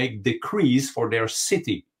authority to make decrees for their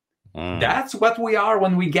city. That's what we are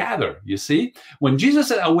when we gather, you see. When Jesus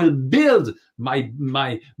said, I will build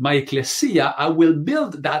my ecclesia, I will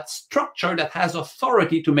build that structure that has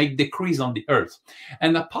authority to make decrees on the earth.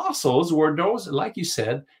 And apostles were those, like you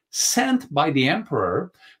said, sent by the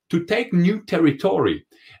emperor to take new territory.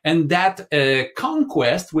 And that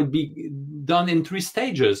conquest would be done in three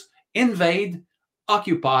stages: invade,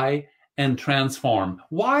 occupy, and transform.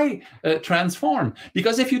 Why transform?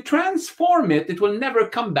 Because if you transform it, it will never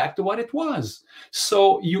come back to what it was.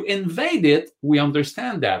 So you invade it, we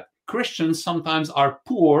understand that. Christians sometimes are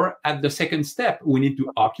poor at the second step. We need to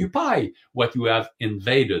occupy what you have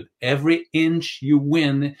invaded. Every inch you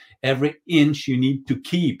win, every inch you need to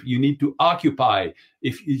keep. You need to occupy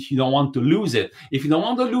if you don't want to lose it. If you don't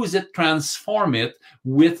want to lose it, transform it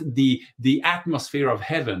with the atmosphere of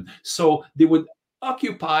heaven. So they would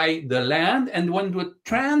occupy the land, and when would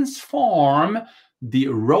transform the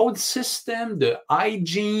road system, the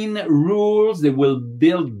hygiene rules. They will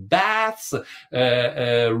build baths,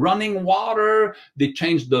 running water. They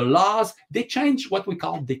change the laws. They change what we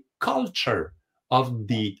call the culture of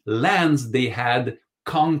the lands they had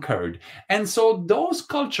conquered. And so those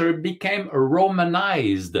cultures became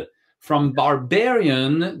Romanized, from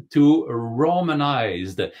barbarian to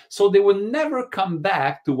Romanized. So they will never come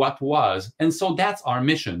back to what was. And so that's our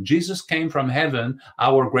mission. Jesus came from heaven,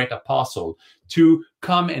 our great apostle, to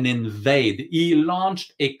come and invade. He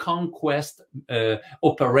launched a conquest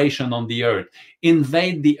operation on the earth,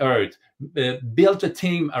 invade the earth, built a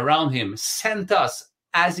team around him, sent us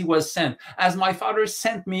as he was sent. As my Father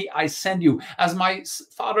sent me, I send you. As my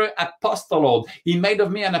Father apostoled, he made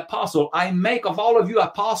of me an apostle. I make of all of you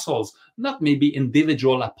apostles, not maybe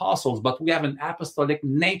individual apostles, but we have an apostolic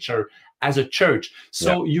nature as a church.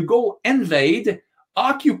 So you go invade,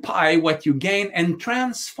 occupy what you gain, and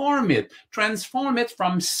transform it. Transform it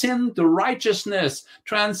from sin to righteousness.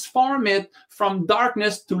 Transform it from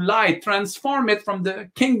darkness to light. Transform it from the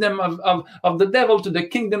kingdom of the devil to the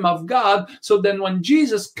kingdom of God. So then when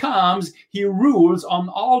Jesus comes, he rules on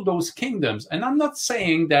all those kingdoms. And I'm not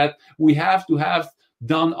saying that we have to have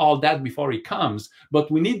done all that before he comes, but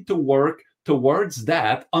we need to work towards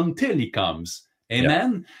that until he comes.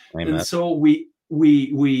 Amen? Amen. And so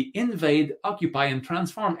we invade, occupy, and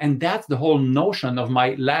transform. And that's the whole notion of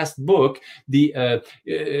my last book, the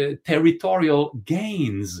territorial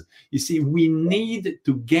gains. You see, we need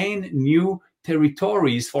to gain new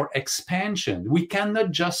territories for expansion. We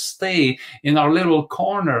cannot just stay in our little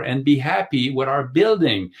corner and be happy with our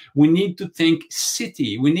building. We need to think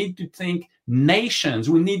city. We need to think nations.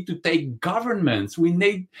 We need to take governments. We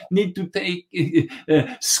need to take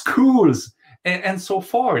schools. And so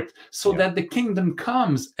forth, so that the kingdom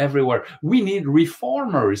comes everywhere. We need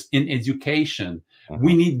reformers in education.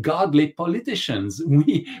 We need godly politicians.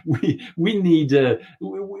 We need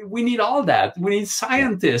all that. We need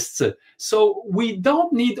scientists. So we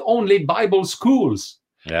don't need only Bible schools.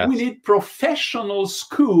 Yes. We need professional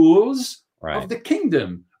schools of the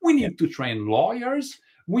kingdom. We need to train lawyers.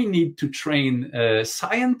 We need to train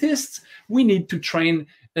scientists. We need to train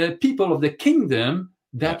people of the kingdom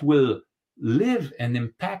that will live and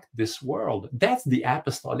impact this world. That's the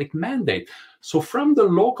apostolic mandate. So from the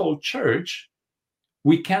local church,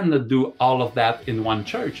 We cannot do all of that in one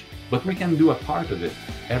church, but we can do a part of it.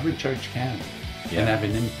 Every church can and have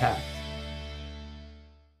an impact.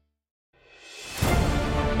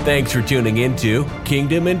 Thanks for tuning in to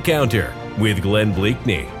Kingdom Encounter with Glenn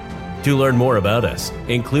Bleakney. To learn more about us,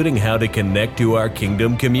 including how to connect to our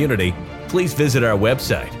Kingdom community, please visit our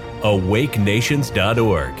website,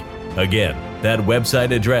 awakenations.org. Again, that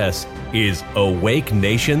website address is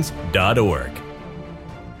awakenations.org.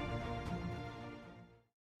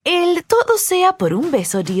 El todo sea por un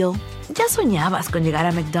beso deal. Ya soñabas con llegar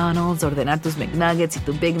a McDonald's, ordenar tus McNuggets y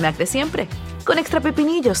tu Big Mac de siempre. Con extra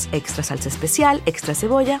pepinillos, extra salsa especial, extra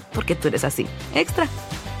cebolla, porque tú eres así, extra.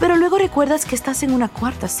 Pero luego recuerdas que estás en una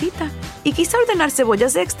cuarta cita y quizá ordenar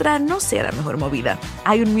cebollas extra no sea la mejor movida.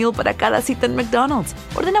 Hay un meal para cada cita en McDonald's.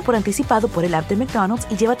 Ordena por anticipado por el app de McDonald's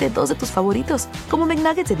y llévate 2 de tus favoritos, como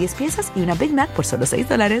McNuggets de 10 piezas y una Big Mac por solo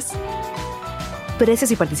 $6.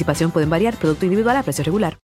 Precios y participación pueden variar. Producto individual a precio regular.